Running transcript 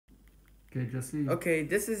Okay, Jesse. Okay,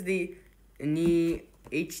 this is the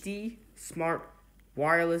HD Smart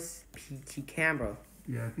Wireless PT camera.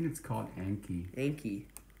 Yeah, I think it's called Annke. Annke.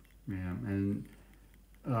 Yeah, and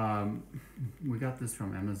we got this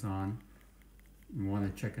from Amazon. You want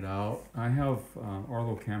to check it out? I have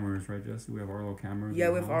Arlo cameras, right, Jesse? We have Arlo cameras.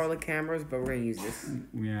 Yeah, we have Arlo cameras, but we're gonna use this.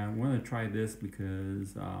 Yeah, we want to try this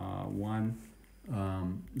because one,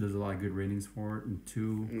 there's a lot of good ratings for it, and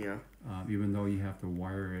two, Yeah. Even though you have to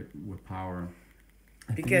wire it with power,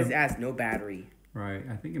 Because it has no battery. Right,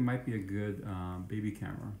 I think it might be a good baby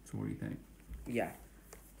camera. So what do you think? Yeah.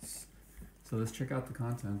 So let's check out the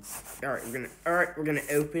contents. All right, we're gonna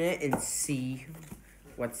open it and see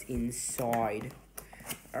what's inside.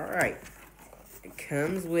 All right, it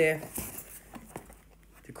comes with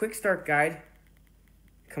the quick start guide.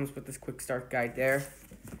 Comes with this quick start guide there.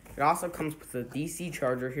 It also comes with a DC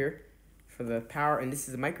charger here for the power, and this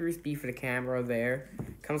is a micro USB for the camera there.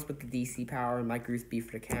 Comes with the DC power and micro USB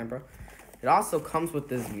for the camera. It also comes with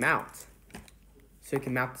this mount, so you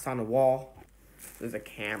can mount this on the wall. There's a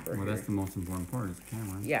camera. Well, here. that's the most important part, is the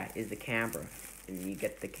camera. Yeah, is the camera, and you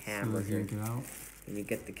get the camera so here. Get out. And you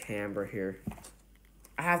get the camera here.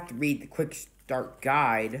 I have to read the quick start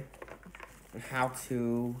guide on how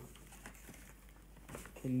to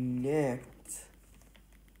connect.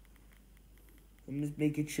 I'm just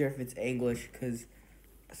making sure if it's English, because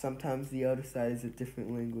sometimes the other side is a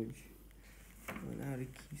different language. I don't know how to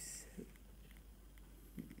keep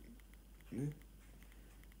it.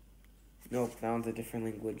 Nope, that one's a different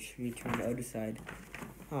language. Let me turn the other side.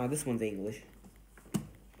 Ah, this one's English.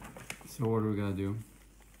 So what do we gotta do?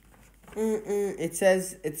 It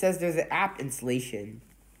says there's an app installation.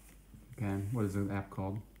 Okay, what is the app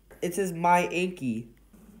called? It says My Annke.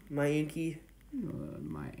 My Annke.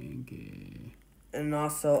 My Annke. And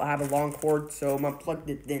also I have a long cord, so I'm gonna plug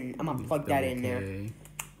it in. I'm gonna plug that in there.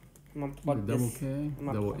 I'm gonna plug double this. K?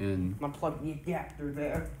 Double N. I'm gonna plug the adapter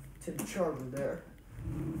there to the charger there.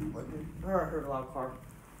 I heard a loud car.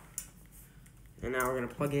 And now we're gonna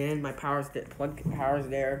plug it in. My power's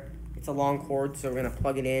there. It's a long cord, so we're gonna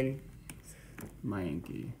plug it in. My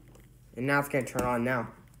Annke. And now it's gonna turn on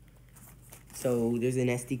now. So there's an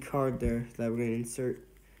SD card there that we're gonna insert.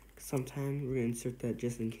 Sometime we're gonna insert that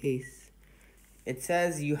just in case. It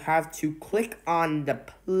says you have to click on the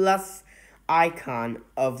plus icon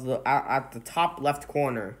of the at the top left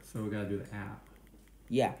corner. So we gotta do the app.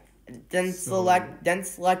 Yeah. Then select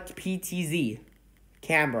PTZ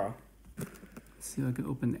camera. See if I can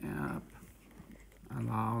open the app.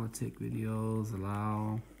 Allow to take videos.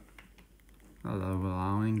 Allowing.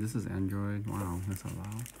 This is Android. Wow, that's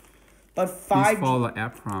allow. But Please follow the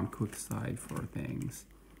app prompt. Quick side for things.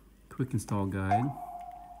 Quick install guide.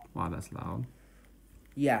 Wow, that's loud.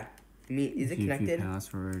 Yeah. I mean, is it connected?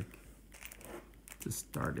 Password to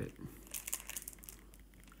start it.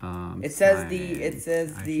 It says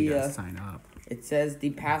sign up. It says the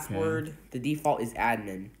password. Okay. The default is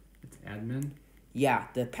admin. It's admin. Yeah,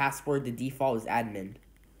 the password. The default is admin.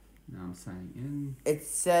 Now I'm signing in. It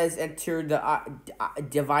says enter the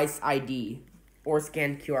device ID or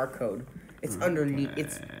scan QR code. It's underneath.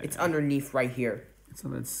 It's underneath right here. So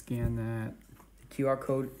let's scan that. The QR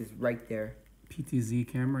code is right there. PTZ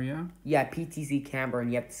camera, yeah. Yeah, PTZ camera, and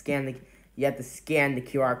you have to scan the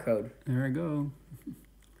QR code. There I go.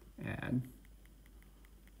 Add.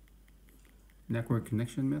 Network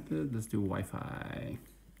connection method. Let's do Wi-Fi.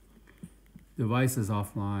 Device is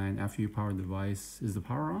offline. After you power the device, is the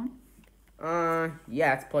power on?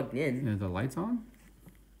 Yeah, it's plugged in. Is the lights on?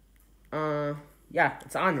 Yeah,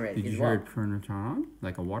 it's on red. Did you hear it turn on?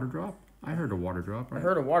 Like a water drop? I heard a water drop, right? I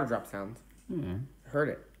heard a water drop sound. Yeah. I heard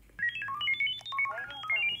it.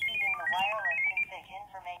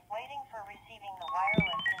 Waiting for receiving the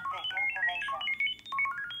wireless config information.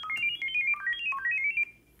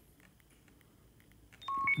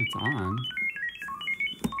 It's on.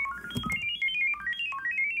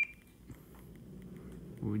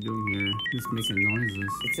 What are we doing here? Just making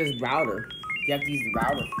noises. It says router. You have to use the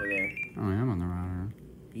router for there. Oh, I am on the router.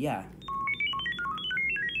 Yeah.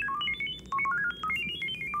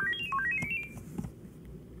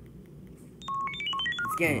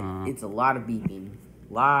 It's a lot of beeping.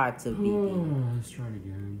 Lots of beeping. Let's try it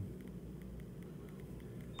again.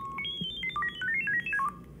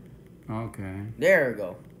 Okay. There we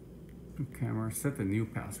go. Camera, set the new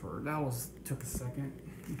password. That took a second.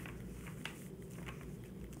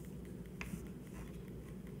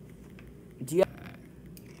 Do you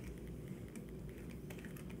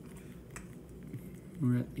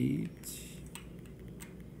We're at 8.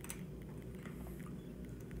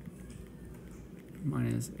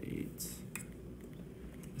 -8.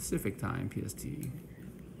 Pacific time, PST.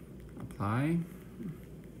 Apply apply.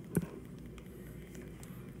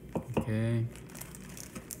 Okay.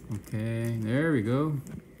 Okay, there we go.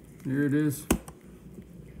 There it is.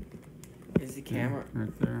 Is the camera? Yeah,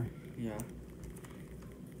 right there. Yeah.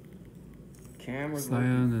 Camera's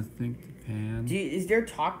Cyan, I think the pan. is there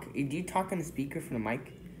talk? Do you talk on the speaker from the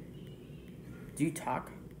mic? Do you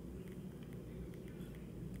talk?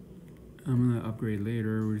 I'm gonna upgrade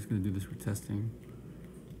later. We're just gonna do this for testing.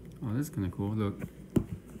 Oh, this is kind of cool. Look.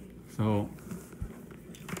 So,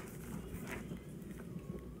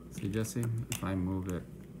 see, Jesse, if I move it,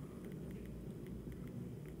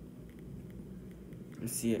 I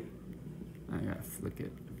see it. I gotta flick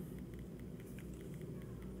it.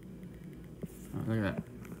 Oh, look at that.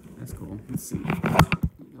 That's cool. Let's see.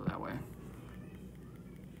 Go that way.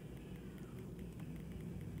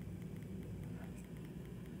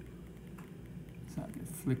 So I can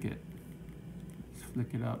flick it. Just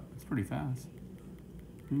flick it up. It's pretty fast.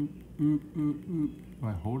 Do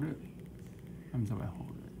I hold it? What happens if I hold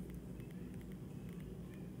it?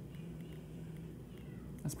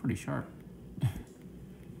 That's pretty sharp.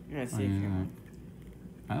 Yeah, I see it.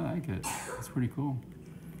 I like it. It's pretty cool.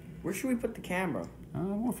 Where should we put the camera?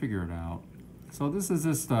 We'll figure it out. So this is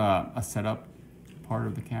just a setup part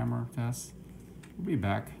of the camera test. We'll be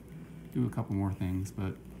back, do a couple more things,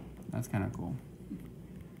 but that's kind of cool.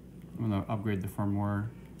 I'm gonna upgrade the firmware,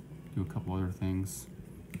 do a couple other things.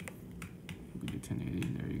 We do 1080,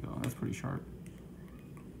 there you go. That's pretty sharp.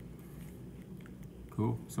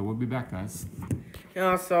 Cool, so we'll be back, guys.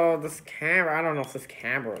 Yeah, so this camera, I don't know if this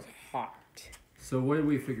camera is hot. So what did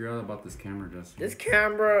we figure out about this camera, Justin? This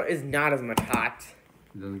camera is not as much hot.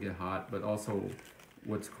 It doesn't get hot, but also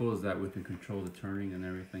what's cool is that we can control the turning and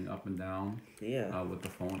everything up and down with the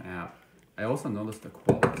phone app. I also noticed the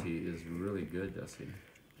quality is really good, Jesse.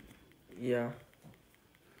 Yeah.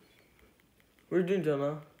 What are you doing,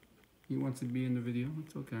 Jonah? He wants to be in the video,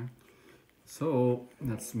 it's okay. So,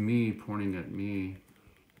 that's me pointing at me.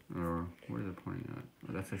 Or, where is it pointing at?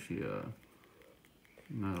 Oh, that's actually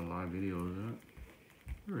not a live video, is it?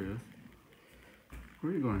 There he is.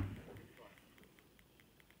 Where are you going?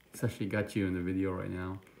 It's actually got you in the video right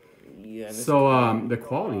now. Yeah. So the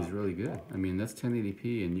quality is really good. I mean, that's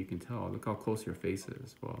 1080p, and you can tell. Look how close your face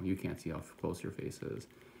is. Well, you can't see how close your face is,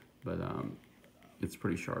 but it's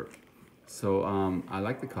pretty sharp. So I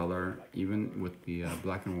like the color, even with the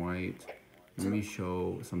black and white. Let me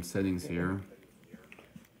show some settings here.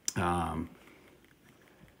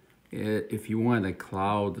 If you want a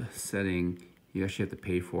cloud setting, you actually have to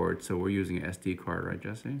pay for it. So we're using an SD card, right,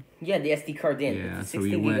 Jesse? Yeah, the SD card in. Yeah, it's so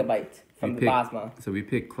 16 gigabytes from the Basma. So we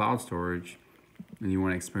pick cloud storage, and you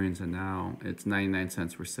want to experience it now. It's 99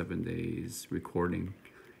 cents for 7 days recording.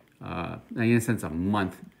 99 cents a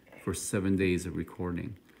month for 7 days of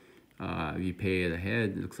recording. If you pay it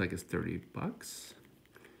ahead, it looks like it's $30.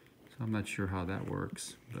 So I'm not sure how that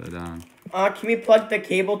works, but can we plug the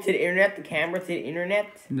cable to the internet, the camera to the internet?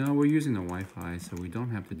 no, we're using the Wi-Fi, so we don't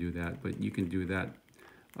have to do that. But you can do that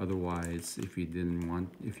otherwise if you didn't want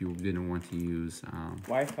to use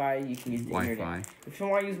Wi-Fi. You can use the Wi-Fi. internet. If you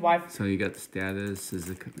want to use Wi-Fi. So you got the status.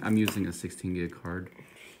 I'm using a 16 gig card.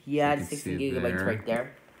 Yeah, So the you can 16 see it gigabytes there. right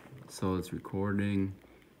there. So it's recording.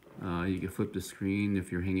 You can flip the screen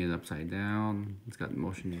if you're hanging it upside down. It's got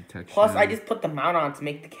motion detection. Plus, I just put the mount on to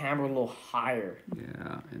make the camera a little higher.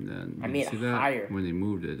 Yeah, and then I you made see it that? higher. When they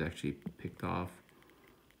moved it, actually picked off.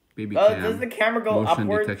 Baby Does the camera go motion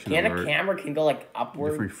upward? detection Can alert, a camera can go like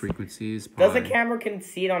upward? different frequencies. Does the pi, camera can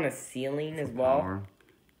see it on a ceiling as well? power.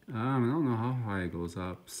 I don't know how high it goes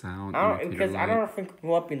up. Sound. I don't indicator because I don't know light. if it can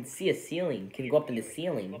go up and see a ceiling. Can go up in the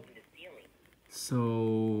ceiling.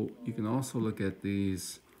 So you can also look at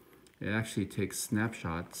these. It actually takes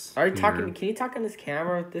snapshots. Are you here. talking? Can you talk on this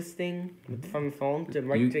camera, this thing, from the phone to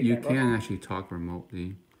right to the You camera? can actually talk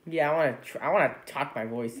remotely. Yeah, I want to talk my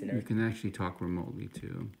voice in You there. can actually talk remotely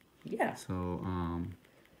too. Yeah. So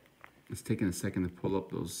it's taking a second to pull up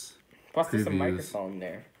those. Plus, there's a previews. microphone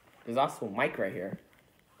there. There's also a mic right here.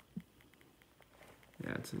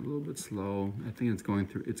 Yeah, it's a little bit slow. I think it's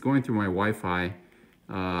going through my Wi-Fi.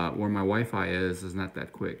 Where my Wi-Fi is not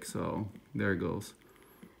that quick. So there it goes.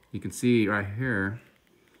 You can see right here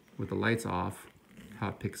with the lights off how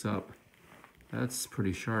it picks up. That's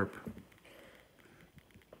pretty sharp.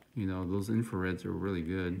 You know, those infrareds are really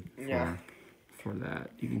good for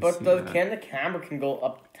that. You can But see the that. camera can go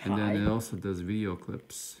up high. And then it also does video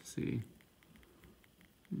clips. See,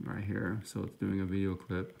 right here. So it's doing a video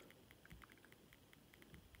clip.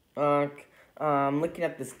 Looking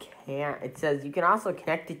at this it says you can also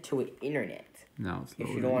connect it to an internet Now it's if you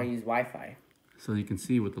loading. don't want to use Wi-Fi. So you can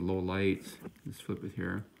see with the low light, let's flip it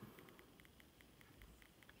here.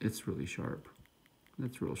 it's really sharp.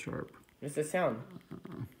 That's real sharp. What's the sound?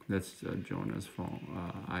 That's Jonah's phone,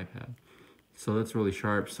 iPad. So that's really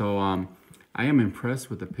sharp. So I am impressed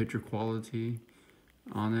with the picture quality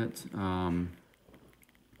on it.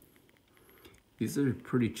 These are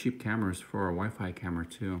pretty cheap cameras for a Wi-Fi camera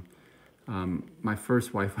too. My first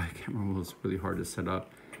Wi-Fi camera was really hard to set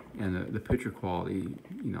up, and the picture quality,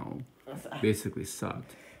 you know, basically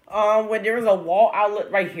sucked. When there was a wall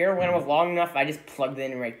outlet right here, when it was long enough, I just plugged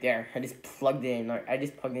it in right there. I just plugged it in,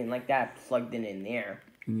 like that, plugged it in there.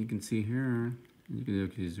 And you can see here, you can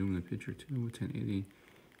actually zoom the picture too with 1080.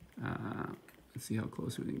 Let's see how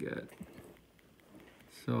close we can get.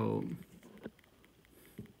 So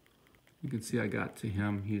you can see I got to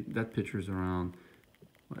him. That picture's around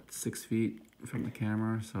what, 6 feet from the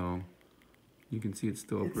camera, so you can see it's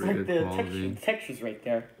still It's pretty like good the quality. texture's right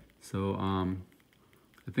there. So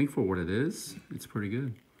I think for what it is, it's pretty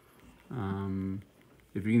good.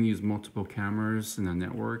 If you can use multiple cameras in a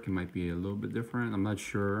network, it might be a little bit different. I'm not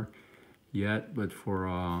sure yet, but for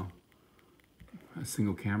a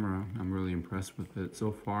single camera, I'm really impressed with it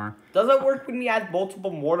so far. Does it work when you add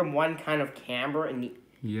more than one kind of camera in the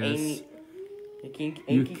Yes,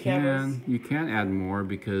 cameras? you can add more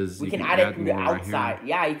because We you can add it through the more right outside. here.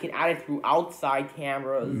 Yeah, you can add it through outside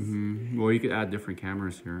cameras. Well, you could add different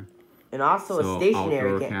cameras here. And also So a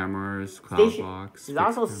stationary outdoor cameras, cloud box. There's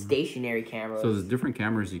also fixed camera. stationary cameras. So there's different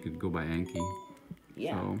cameras you could go by Annke.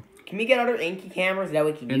 Yeah. So, Can we get other Annke cameras that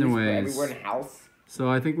we can use for Anyways. everywhere in the house? so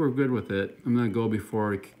I think we're good with it. I'm gonna go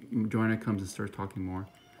before Joanna comes and starts talking more.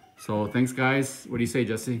 So thanks, guys. What do you say,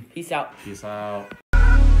 Jesse? Peace out. Peace out.